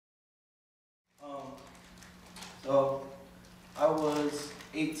So I was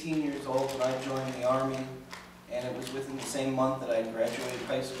 18 years old when I joined the Army, and it was within the same month that I graduated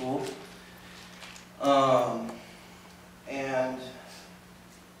high school. And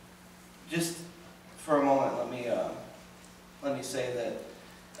just for a moment, let me say that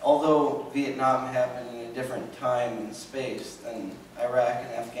although Vietnam happened in a different time and space than Iraq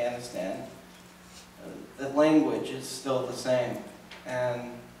and Afghanistan, the language is still the same,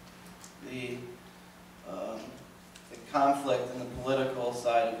 and the conflict and the political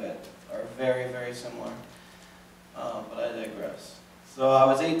side of it are very, very similar. But I digress. So I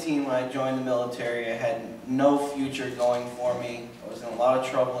was 18 when I joined the military. I had no future going for me. I was in a lot of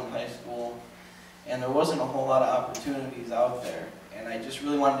trouble in high school, and there wasn't a whole lot of opportunities out there. And I just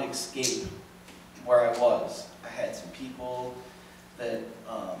really wanted to escape where I was. I had some people that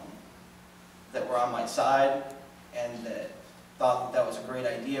that were on my side and that thought that was a great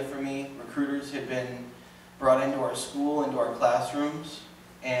idea for me. Recruiters had been brought into our school, into our classrooms,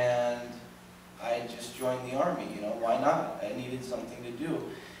 and I just joined the Army. You know, why not? I needed something to do.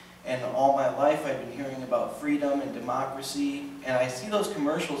 And all my life I've been hearing about freedom and democracy, and I see those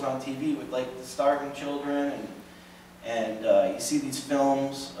commercials on TV with like the starving children, and you see these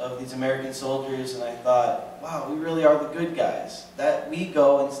films of these American soldiers, and I thought, wow, we really are the good guys. That we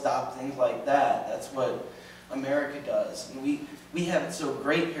go and stop things like that. That's what America does. And we have it so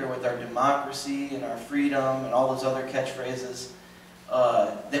great here with our democracy and our freedom and all those other catchphrases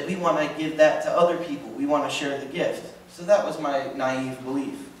that we want to give that to other people. We want to share the gift. So that was my naive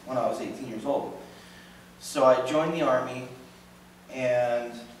belief when I was 18 years old. So I joined the Army,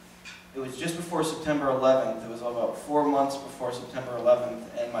 and it was just before September 11th. It was about 4 months before September 11th,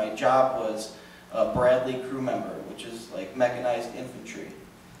 and my job was a Bradley crew member, which is like mechanized infantry.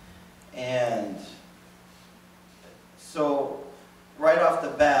 And so right off the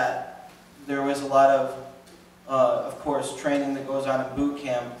bat, there was a lot of course, training that goes on in boot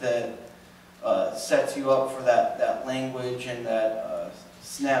camp that sets you up for that language and that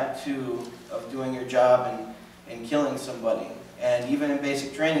snap to of doing your job and killing somebody. And even in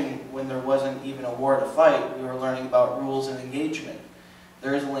basic training, when there wasn't even a war to fight, we were learning about rules of engagement.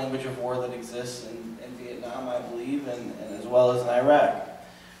 There is a language of war that exists in Vietnam, I believe, and as well as in Iraq.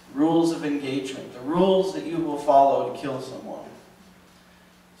 Rules of engagement, the rules that you will follow to kill someone.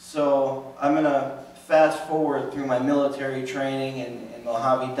 So I'm going to fast forward through my military training in the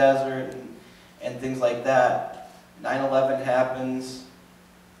Mojave Desert and things like that. 9/11 happens,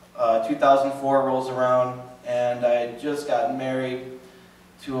 2004 rolls around, and I had just gotten married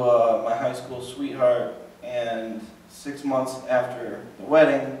to my high school sweetheart, and 6 months after the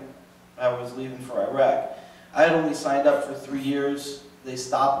wedding, I was leaving for Iraq. I had only signed up for 3 years. They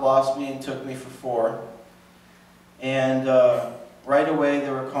stop-lossed me and took me for 4. And right away they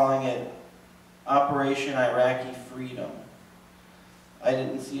were calling it Operation Iraqi Freedom. I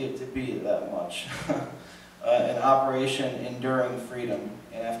didn't see it to be that much. An Operation Enduring Freedom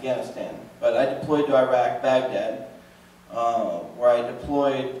in Afghanistan. But I deployed to Iraq, Baghdad, where I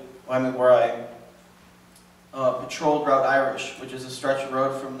patrolled Route Irish, which is a stretch of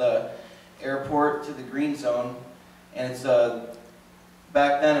road from the airport to the green zone. And it's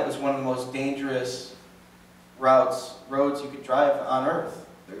back then it was one of the most dangerous roads you could drive on Earth.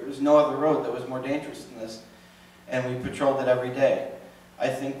 There was no other road that was more dangerous than this, and we patrolled it every day. I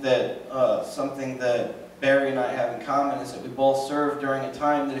think that something that Barry and I have in common is that we both served during a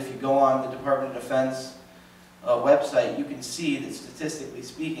time that if you go on the Department of Defense website, you can see that statistically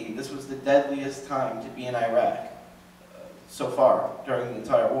speaking, this was the deadliest time to be in Iraq so far during the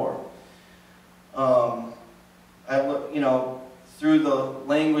entire war. Through the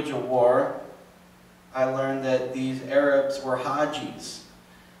language of war, I learned that these Arabs were Hajis,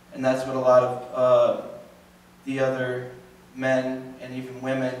 and that's what a lot of the other men and even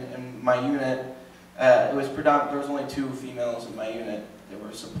women in my unit, it was predominant. There was only 2 females in my unit. There were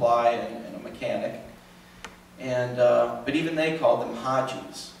a supply and a mechanic, and but even they called them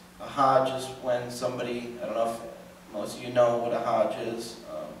Hajis. A Hajj is when somebody, I don't know if most of you know what a Hajj is.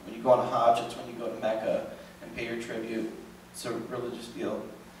 When you go on a Hajj, it's when you go to Mecca and pay your tribute. It's a religious deal.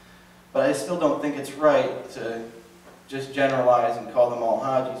 But I still don't think it's right to just generalize and call them all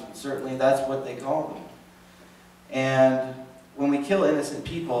Hajis, but certainly that's what they call them. And when we kill innocent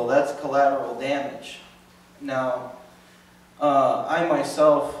people, that's collateral damage. Now, I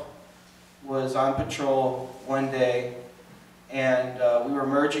myself was on patrol one day, and we were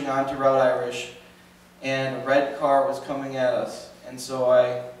merging onto Route Irish, and a red car was coming at us. And so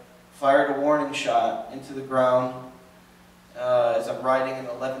I fired a warning shot into the ground as I'm riding an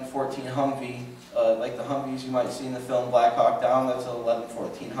 1114 Humvee, like the Humvees you might see in the film Black Hawk Down. That's an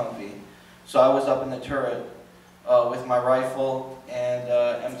 1114 Humvee. So I was up in the turret, with my rifle and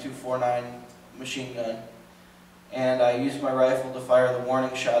M249 machine gun. And I used my rifle to fire the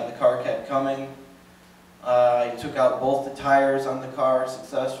warning shot. The car kept coming. I took out both the tires on the car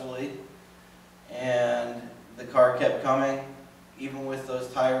successfully, and the car kept coming, even with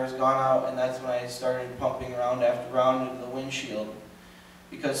those tires gone out, and that's when I started pumping round after round into the windshield.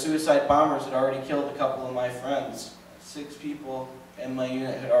 Because suicide bombers had already killed a couple of my friends. 6 people in my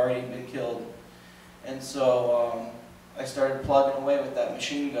unit had already been killed. And so I started plugging away with that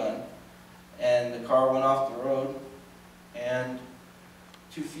machine gun, and the car went off the road, and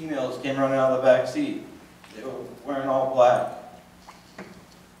 2 females came running out of the back seat. They were wearing all black.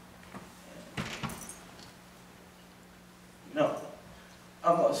 No,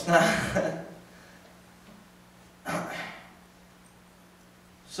 almost not.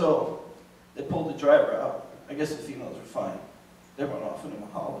 So they pulled the driver out. I guess the females were fine. They went off into a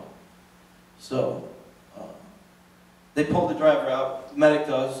hollow. So they pulled the driver out. The medic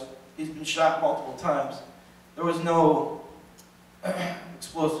does. He's been shot multiple times. There was no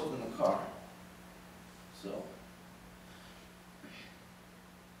explosive in the car. So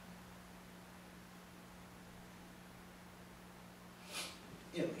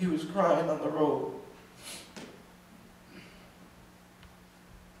you know, he was crying on the road.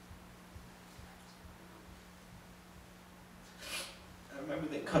 I remember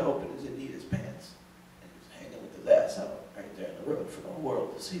they cut open his Adidas pants, and he was hanging with his ass out right there in the road for the whole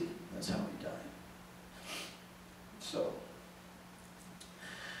world to see. That's how he died. So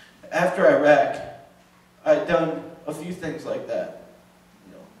after Iraq, I'd done a few things like that,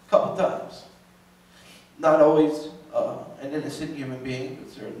 you know, a couple times. Not always an innocent human being,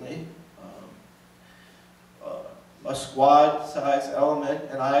 but certainly a squad-size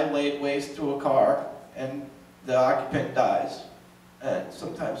element, and I laid waste to a car, and the occupant dies. And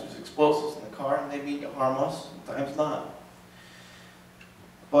sometimes there's explosives in the car, and they mean to harm us, sometimes not.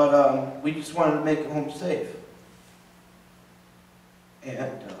 But we just wanted to make it home safe.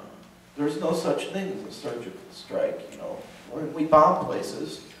 And there's no such thing as a surgical strike, you know. When we bomb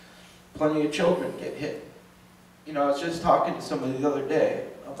places, plenty of children get hit. You know, I was just talking to somebody the other day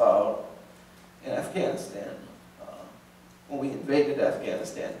about in Afghanistan, when we invaded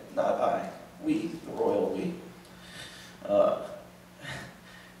Afghanistan, not I, we, the royal we,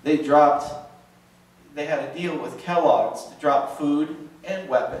 they had a deal with Kellogg's to drop food and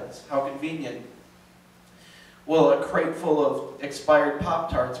weapons. How convenient. Well, a crate full of expired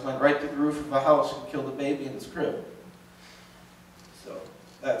Pop-Tarts went right to the roof of a house and killed a baby in its crib. So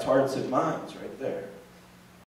that's hearts and minds right there.